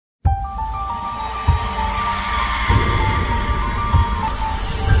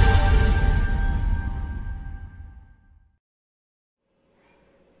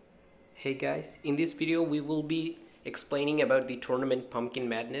Hey guys, in this video we will be explaining about the tournament Pumpkin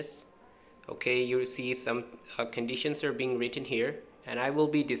Madness. Okay, you see some conditions are being written here, and I will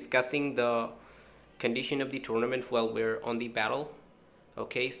be discussing the condition of the tournament while we're on the battle.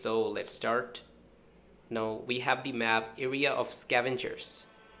 Okay, so let's start. Now we have the map Area of Scavengers.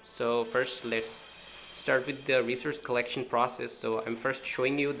 So first let's start with the resource collection process. So I'm first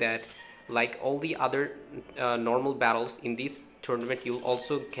showing you that like all the other normal battles in this tournament, you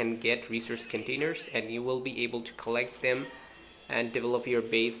also can get resource containers and you will be able to collect them and develop your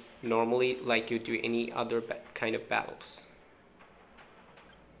base normally like you do any other kind of battles.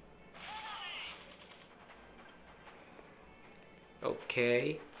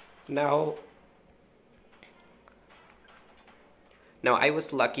 Okay, now I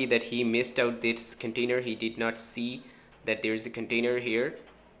was lucky that he missed out this container. He did not see that there is a container here.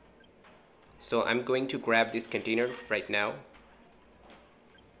 So I'm going to grab this container right now.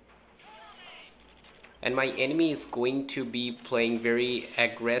 And my enemy is going to be playing very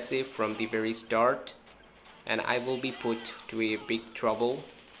aggressive from the very start. And I will be put to a big trouble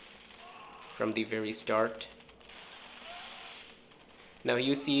from the very start. Now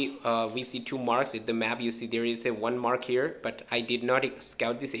you see, we see two marks in the map. You see there is a one mark here, but I did not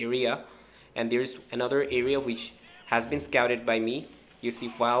scout this area. And there's another area which has been scouted by me. You see,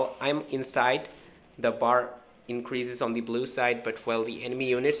 while I'm inside, the bar increases on the blue side, but while the enemy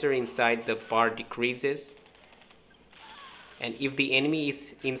units are inside, the bar decreases. And if the enemy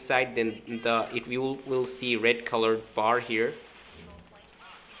is inside, then it will see red colored bar here.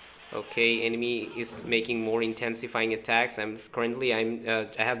 Okay, enemy is making more intensifying attacks. I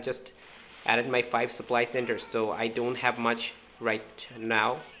have just added my 5 supply centers, so I don't have much right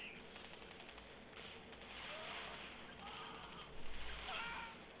now.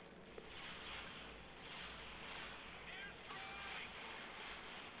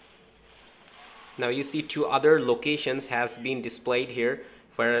 Now you see two other locations has been displayed here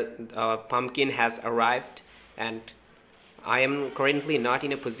where Pumpkin has arrived, and I am currently not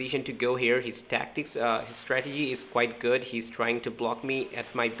in a position to go here. His tactics, his strategy is quite good. He's trying to block me at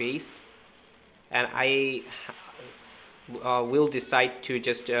my base, and I will decide to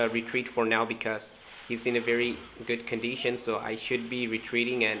just retreat for now because he's in a very good condition. So I should be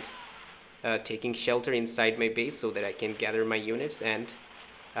retreating and taking shelter inside my base so that I can gather my units and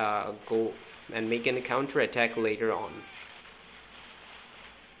go and make a counter attack later on.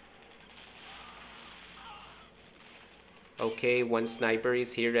 Okay, one sniper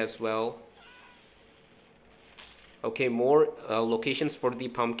is here as well. Okay, more locations for the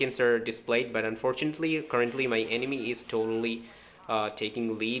pumpkins are displayed, but unfortunately currently my enemy is totally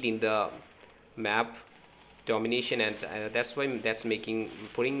taking lead in the map domination, and that's why that's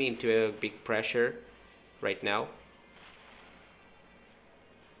putting me into a big pressure right now.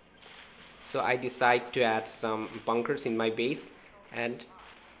 So I decide to add some bunkers in my base and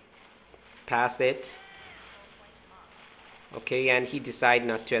pass it. Okay, and he decided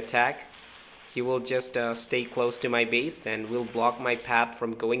not to attack. He will just stay close to my base and will block my path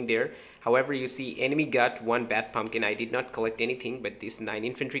from going there. However, you see enemy got one bad pumpkin. I did not collect anything, but this 9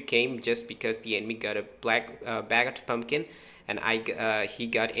 infantry came just because the enemy got a black bagged pumpkin, and he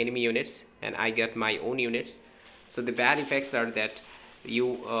got enemy units and I got my own units. So the bad effects are that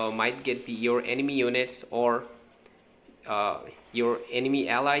you might get your enemy units or your enemy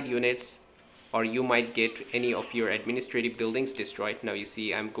allied units, or you might get any of your administrative buildings destroyed. Now you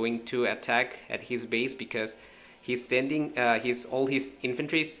see I'm going to attack at his base because he's sending all his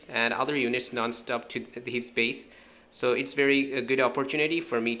infantries and other units non-stop to his base. So it's very a good opportunity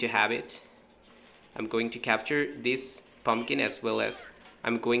for me to have it. I'm going to capture this pumpkin, as well as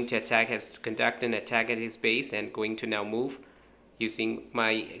I'm going to conduct an attack at his base, and going to now move using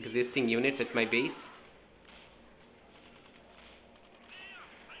my existing units at my base.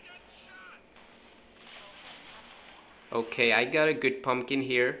 Okay, I got a good pumpkin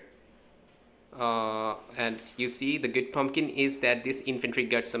here. And you see the good pumpkin is that this infantry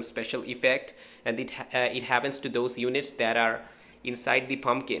got some special effect, and it happens to those units that are inside the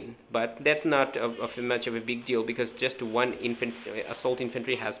pumpkin, but that's not much of a big deal because just one assault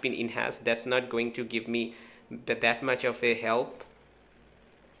infantry has been enhanced. That's not going to give me that much of a help.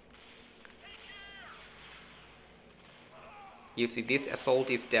 You see, this assault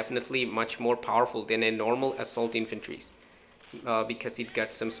is definitely much more powerful than a normal assault infantry because it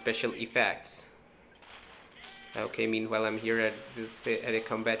got some special effects. Okay, meanwhile I'm here at a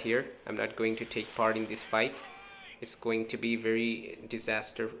combat here. I'm not going to take part in this fight. It's going to be very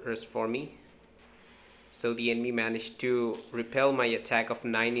disastrous for me. So the enemy managed to repel my attack of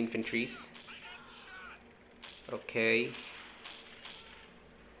 9 infantries. Okay,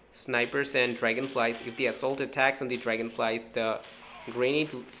 snipers and dragonflies. If the assault attacks on the dragonflies, the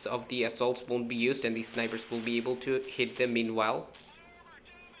grenades of the assaults won't be used and the snipers will be able to hit them meanwhile.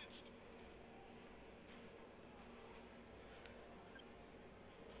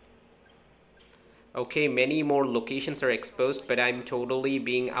 Okay, many more locations are exposed, but I'm totally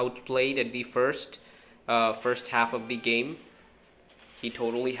being outplayed at the first half of the game. He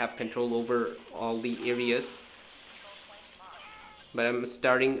totally have control over all the areas. But I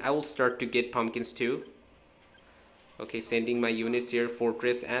will start to get pumpkins too. Okay, sending my units here,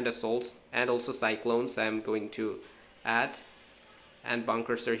 fortress and assaults, and also cyclones I'm going to add. And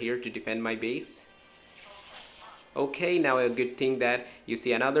bunkers are here to defend my base. Okay, now a good thing that you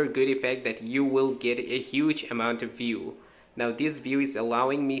see another good effect that you will get a huge amount of view. Now this view is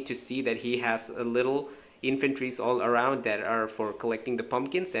allowing me to see that he has a little infantries all around that are for collecting the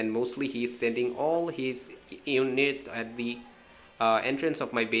pumpkins, and mostly he's sending all his units at the entrance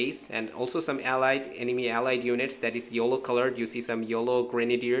of my base, and also some enemy allied units that is yellow colored. You see some yellow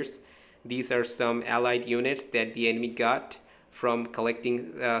grenadiers. These are some allied units that the enemy got from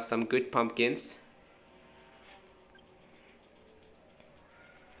collecting some good pumpkins.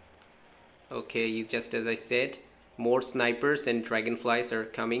 Okay, just as I said, more snipers and dragonflies are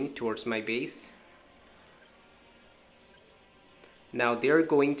coming towards my base. Now they're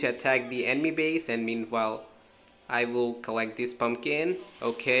going to attack the enemy base, and meanwhile I will collect this pumpkin.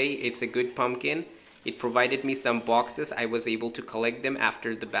 Okay, it's a good pumpkin. It provided me some boxes. I was able to collect them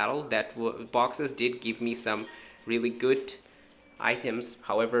after the battle. Boxes did give me some really good items.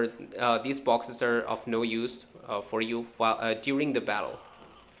 However, these boxes are of no use for you during the battle.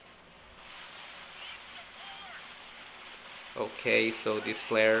 Okay, so this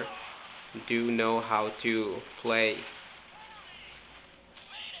player do know how to play.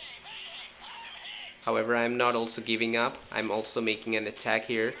 However, I'm not also giving up. I'm also making an attack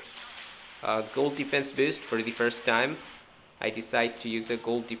here. Gold defense boost for the first time. I decide to use a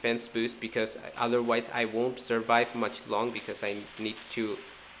gold defense boost because otherwise I won't survive much long, because I need to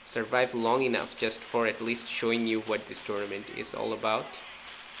survive long enough just for at least showing you what this tournament is all about.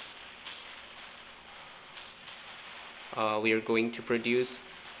 We are going to produce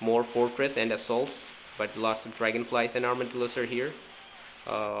more fortress and assaults, but lots of dragonflies and armadillos are here.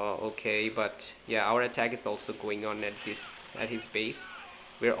 Okay, but yeah, our attack is also going on at his base.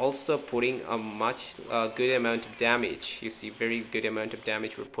 We're also putting a good amount of damage. You see, very good amount of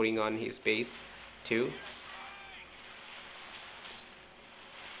damage we're putting on his base too.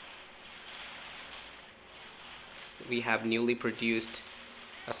 We have newly produced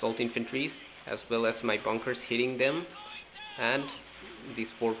assault infantries, as well as my bunkers hitting them, and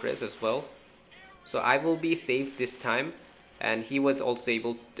this fortress as well. So I will be saved this time, and he was also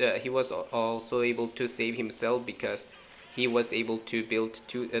able to save himself, because he was able to build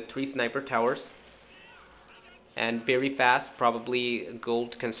 3 sniper towers, and very fast, probably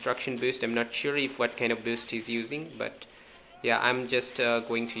gold construction boost. I'm not sure if what kind of boost he's using, but yeah, I'm just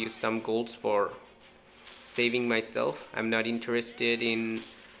going to use some golds for saving myself. I'm not interested in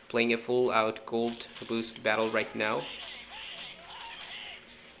playing a full out gold boost battle right now,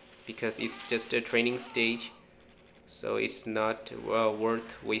 because it's just a training stage, so it's not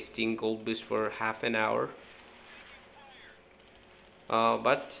worth wasting gold boost for half an hour.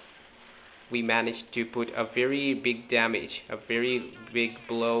 But we managed to put a very big damage, a very big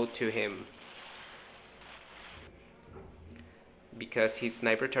blow to him, because his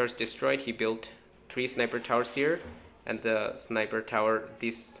sniper towers destroyed. He built 3 sniper towers here, and the sniper tower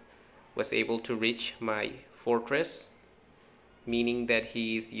this was able to reach my fortress, meaning that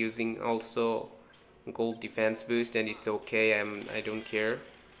he is using also gold defense boost, and it's okay. I don't care.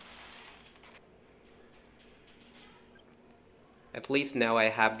 At least now I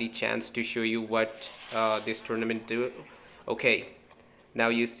have the chance to show you what this tournament do. Okay, now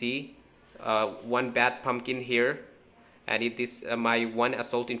you see one bad pumpkin here, and my one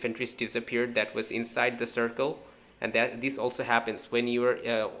assault infantry disappeared that was inside the circle. And this also happens when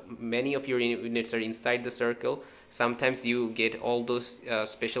many of your units are inside the circle. Sometimes you get all those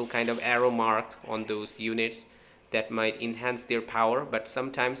special kind of arrow marked on those units that might enhance their power, but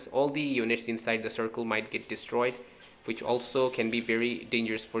sometimes all the units inside the circle might get destroyed, which also can be very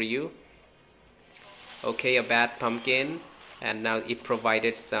dangerous for you. Okay, a bad pumpkin, and now it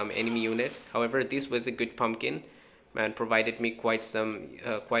provided some enemy units. However, this was a good pumpkin and provided me quite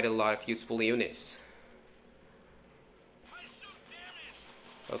a lot of useful units.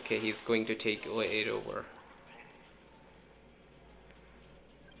 Okay, he's going to take it over.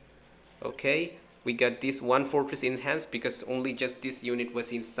 Okay, we got this one fortress enhanced because only just this unit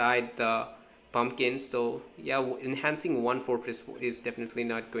was inside the pumpkin. So yeah, enhancing one fortress is definitely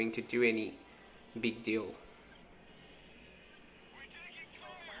not going to do any big deal.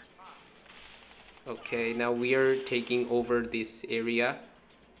 Okay, now we are taking over this area,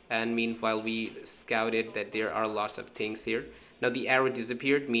 and meanwhile we scouted that there are lots of things here. Now the arrow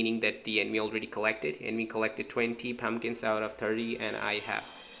disappeared, meaning that the enemy already collected. Enemy collected 20 pumpkins out of 30, and I have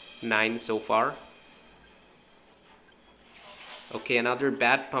 9 so far. Okay, another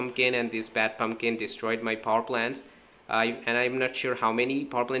bad pumpkin, and this bad pumpkin destroyed my power plants. And I'm not sure how many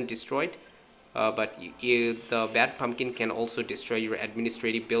power plants destroyed, but the bad pumpkin can also destroy your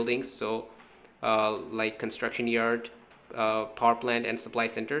administrative buildings. So like construction yard, power plant, and supply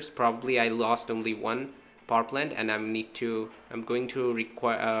centers. Probably I lost only one power plant, and I'm going to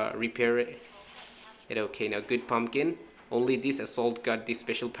repair it. Okay, now good pumpkin. Only this assault got this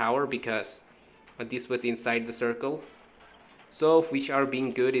special power because this was inside the circle. So which are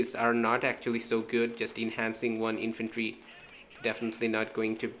being good are not actually so good. Just enhancing one infantry definitely not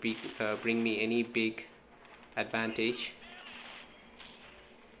going to bring me any big advantage.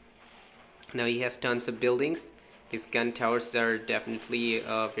 Now he has tons of buildings. His gun towers are definitely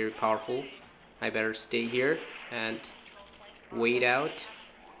very powerful. I better stay here and wait out.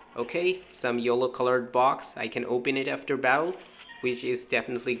 Okay, some yellow colored box. I can open it after battle, which is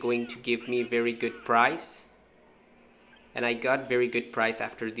definitely going to give me very good price. And I got very good price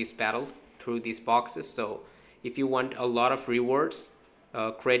after this battle through these boxes. So if you want a lot of rewards,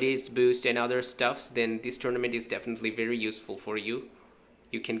 credits, boost, and other stuffs, then this tournament is definitely very useful for you.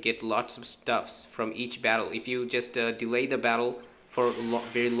 You can get lots of stuffs from each battle. If you just delay the battle for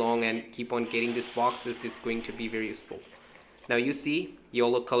very long and keep on getting these boxes, this is going to be very useful. Now you see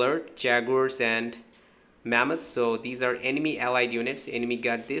yellow colored jaguars and mammoths. So these are enemy allied units. Enemy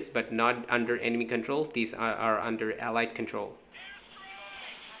got this, but not under enemy control. These are under allied control.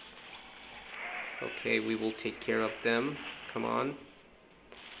 Okay, we will take care of them. Come on.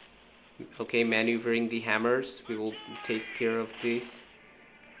 Okay, maneuvering the hammers. We will take care of this,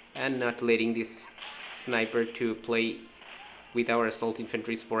 and not letting this sniper to play with our assault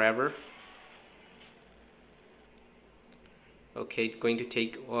infantries forever. Okay, going to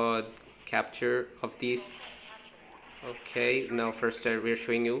take capture of these. Okay, now first we're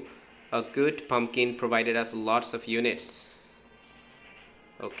showing you a good pumpkin provided us lots of units.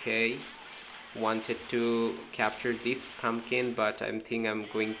 Okay, wanted to capture this pumpkin, but I think I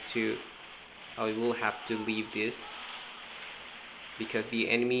will have to leave this, because the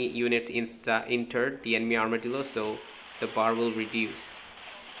enemy units entered the enemy armadillo, so the bar will reduce.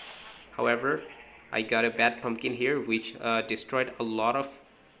 However, I got a bad pumpkin here, which destroyed a lot of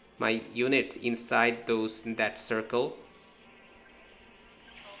my units inside that circle.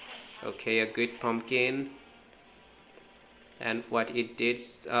 Okay, a good pumpkin, and what it did,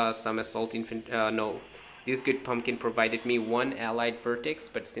 some assault no, this good pumpkin provided me one allied vertex,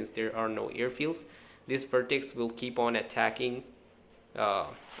 but since there are no airfields, this vertex will keep on attacking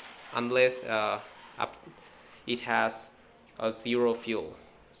unless it has a 0 fuel.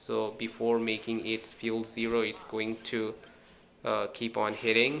 So before making its fuel 0, it's going to keep on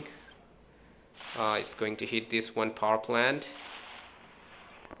hitting. It's going to hit this one power plant.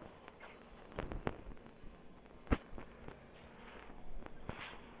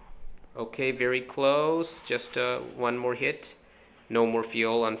 Okay, very close. Just one more hit. No more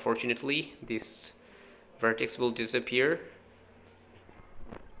fuel, unfortunately. This vertex will disappear.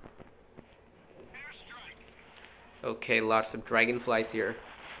 Okay, lots of dragonflies here.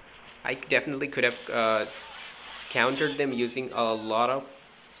 I definitely could have countered them using a lot of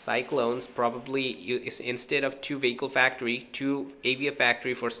cyclones. Probably instead of 2 vehicle factory, 2 avia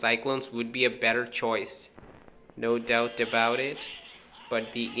factory for cyclones would be a better choice. No doubt about it.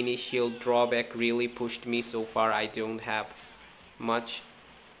 But the initial drawback really pushed me so far. I don't have much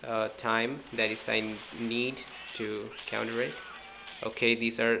time that is I need to counter it. Okay,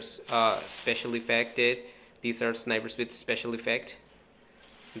 these are special affected. These are snipers with special effect.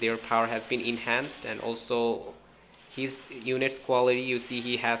 Their power has been enhanced, and also his unit's quality, you see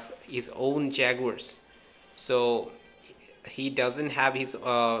he has his own jaguars, so he doesn't have his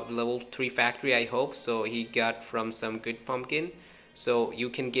level 3 factory, I hope. So he got from some good pumpkin. So you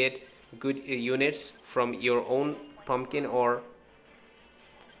can get good units from your own pumpkin, or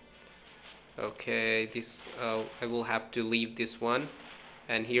okay, this I will have to leave this one.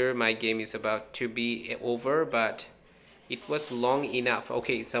 And here my game is about to be over, but it was long enough.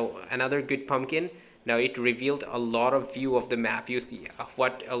 Okay, so another good pumpkin. Now it revealed a lot of view of the map. You see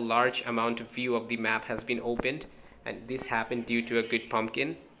what a large amount of view of the map has been opened, and this happened due to a good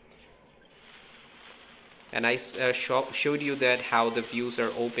pumpkin. And I showed you that how the views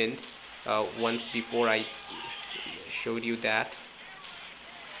are opened once before I showed you that.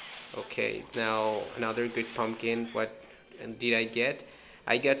 Okay, now another good pumpkin. What did I get?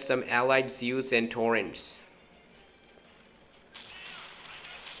 I got some allied Zeus and Torrents.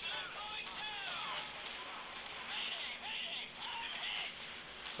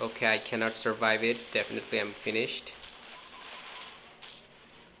 Okay, I cannot survive it. Definitely I'm finished.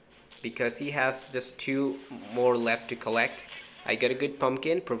 Because he has just 2 more left to collect. I got a good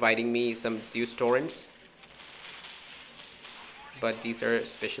pumpkin providing me some Zeus Torrents. But these are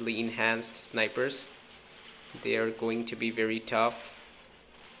specially enhanced snipers. They are going to be very tough.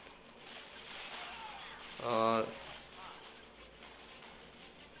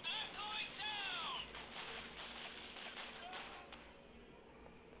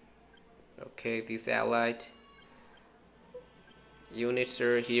 Okay, these allied units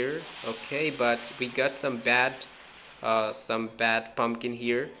are here. Okay, but we got some bad pumpkin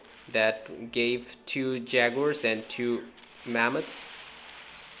here that gave 2 jaguars and 2 mammoths.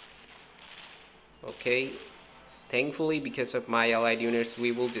 Okay, thankfully because of my allied units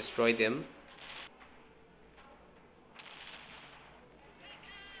we will destroy them.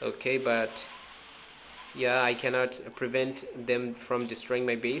 Okay, but yeah, I cannot prevent them from destroying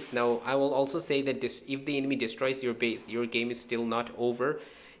my base. Now I will also say that if the enemy destroys your base, your game is still not over.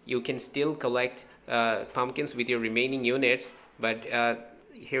 You can still collect pumpkins with your remaining units, but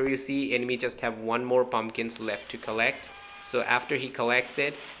here you see enemy just have 1 more pumpkins left to collect. So after he collects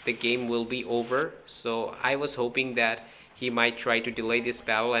it, the game will be over. So I was hoping that he might try to delay this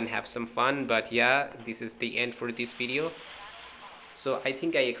battle and have some fun, but yeah, this is the end for this video. So I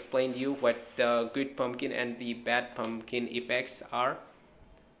think I explained you what the good pumpkin and the bad pumpkin effects are.